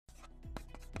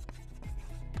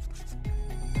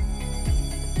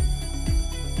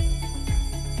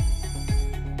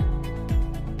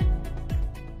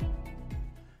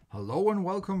Hello and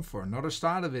welcome for another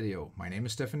Stata video. My name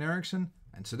is Stefan Eriksson,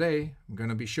 and today I'm going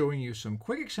to be showing you some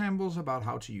quick examples about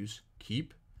how to use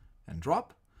keep and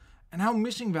drop and how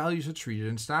missing values are treated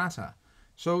in Stata.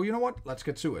 So you know what, let's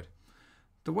get to it.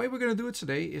 The way we're going to do it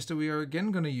today is that we are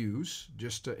again going to use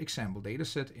just the example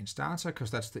dataset in Stata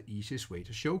because that's the easiest way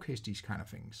to showcase these kind of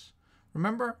things.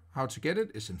 Remember, how to get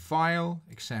it is in File,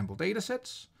 Example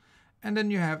Datasets, and then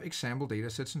you have example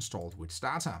datasets installed with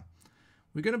Stata.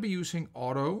 We're going to be using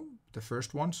auto, the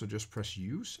first one, so just press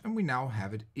use, and we now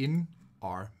have it in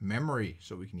our memory.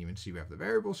 So we can even see we have the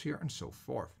variables here and so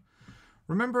forth.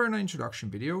 Remember in the introduction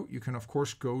video, you can of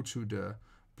course go to the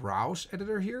browse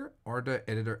editor here or the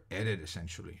editor edit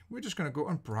essentially. We're just going to go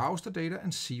and browse the data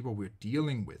and see what we're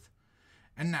dealing with.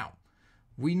 And now,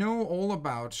 we know all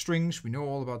about strings, we know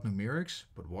all about numerics,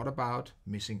 but what about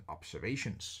missing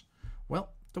observations? Well,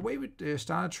 the way we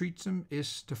Stata treats them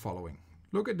is the following.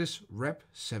 Look at this rep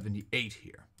 78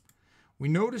 here. We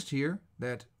noticed here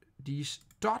that these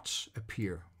dots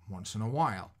appear once in a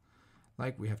while.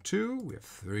 Like we have 2, we have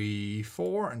 3,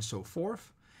 4, and so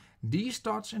forth. These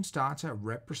dots in Stata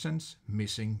represents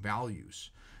missing values.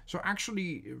 So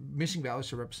actually, missing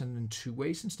values are represented in two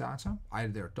ways in Stata.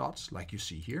 Either they're dots, like you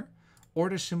see here, or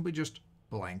they're simply just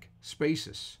blank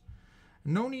spaces.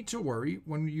 No need to worry,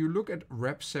 when you look at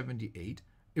rep 78,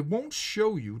 it won't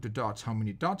show you the dots, how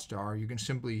many dots there are. You can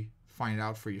simply find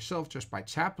out for yourself just by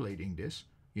tabulating this.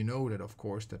 You know that, of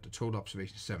course, that the total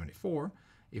observation is 74.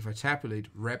 If I tabulate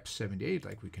rep 78,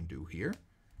 like we can do here,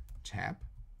 tab,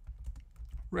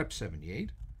 rep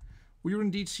 78, we will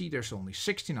indeed see there's only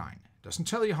 69. It doesn't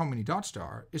tell you how many dots there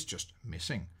are, it's just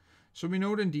missing. So we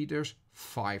know that indeed there's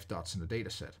 5 dots in the data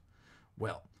set.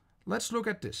 Well, let's look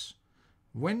at this.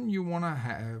 When you want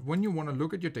to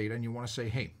look at your data and you want to say,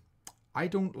 hey, I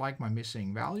don't like my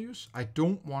missing values. I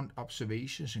don't want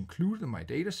observations included in my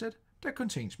dataset that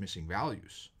contains missing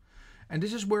values. And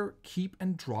this is where keep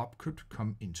and drop could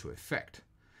come into effect.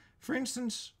 For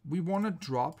instance, we want to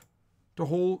drop the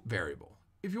whole variable.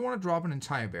 If you want to drop an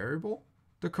entire variable,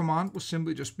 the command will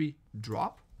simply just be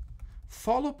drop,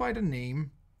 followed by the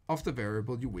name of the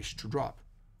variable you wish to drop,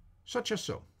 such as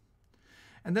so.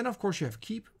 And then of course you have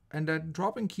keep, and that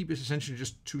drop and keep is essentially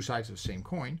just two sides of the same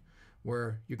coin,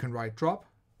 where you can write drop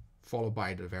followed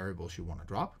by the variables you want to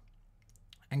drop,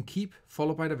 and keep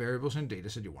followed by the variables in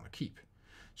dataset you want to keep.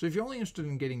 So if you're only interested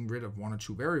in getting rid of 1 or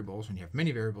 2 variables and you have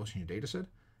many variables in your dataset,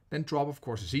 then drop of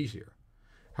course is easier.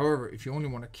 However, if you only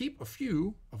want to keep a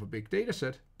few of a big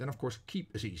dataset, then of course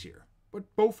keep is easier.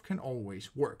 But both can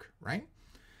always work, right?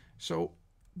 So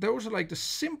those are like the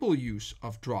simple use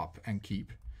of drop and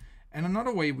keep. And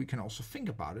another way we can also think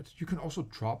about it, you can also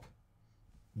drop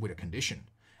with a condition.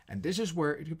 And this is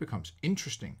where it becomes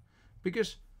interesting,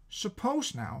 because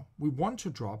suppose now we want to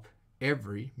drop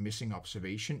every missing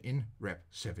observation in rep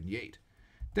 78.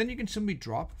 Then you can simply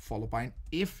drop followed by an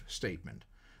if statement.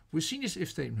 We've seen this if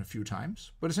statement a few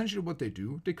times, but essentially what they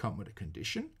do, they come with a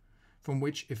condition from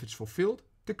which if it's fulfilled,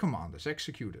 the command is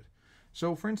executed.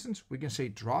 So for instance, we can say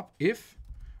drop if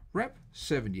rep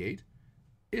 78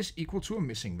 is equal to a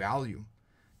missing value.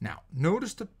 Now,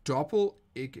 notice the double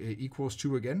equals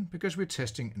 2 again, because we're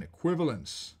testing an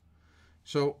equivalence.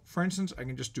 So, for instance, I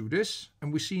can just do this,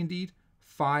 and we see indeed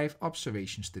 5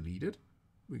 observations deleted.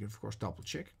 We can, of course, double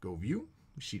check, go view.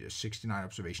 We see there's 69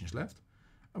 observations left,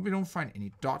 and we don't find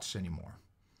any dots anymore.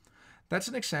 That's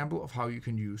an example of how you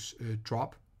can use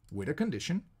drop with a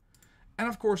condition. And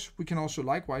of course, we can also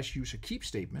likewise use a keep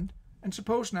statement. And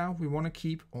suppose now we want to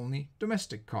keep only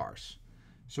domestic cars.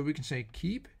 So we can say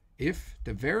keep if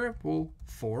the variable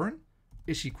foreign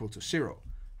is equal to 0,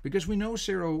 because we know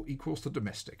 0 equals to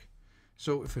domestic.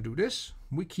 So if I do this,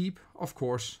 we keep, of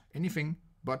course, anything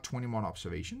but 21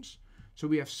 observations. So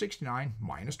we have 69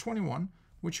 minus 21,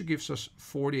 which gives us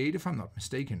 48 if I'm not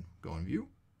mistaken. Go and view,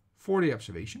 40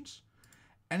 observations.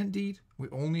 And indeed, we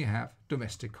only have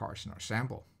domestic cars in our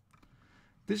sample.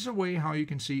 This is a way how you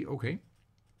can see, okay,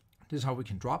 this is how we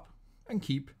can drop and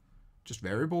keep just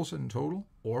variables in total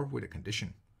or with a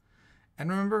condition. And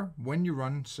remember, when you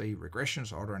run, say,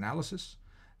 regressions or other analysis,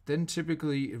 then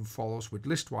typically it follows with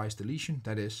list-wise deletion.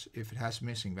 That is, if it has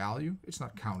missing value, it's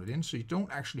not counted in, so you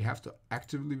don't actually have to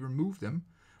actively remove them.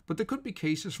 But there could be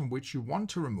cases from which you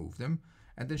want to remove them,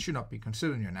 and then should not be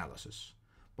considered in your analysis.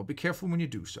 But be careful when you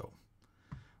do so.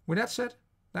 With that said,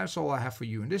 that's all I have for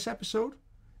you in this episode,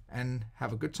 and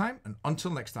have a good time, and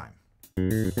until next time.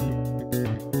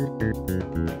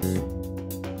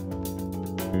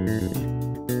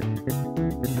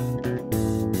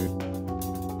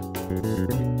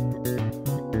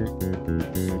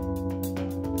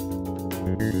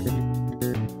 Thank you.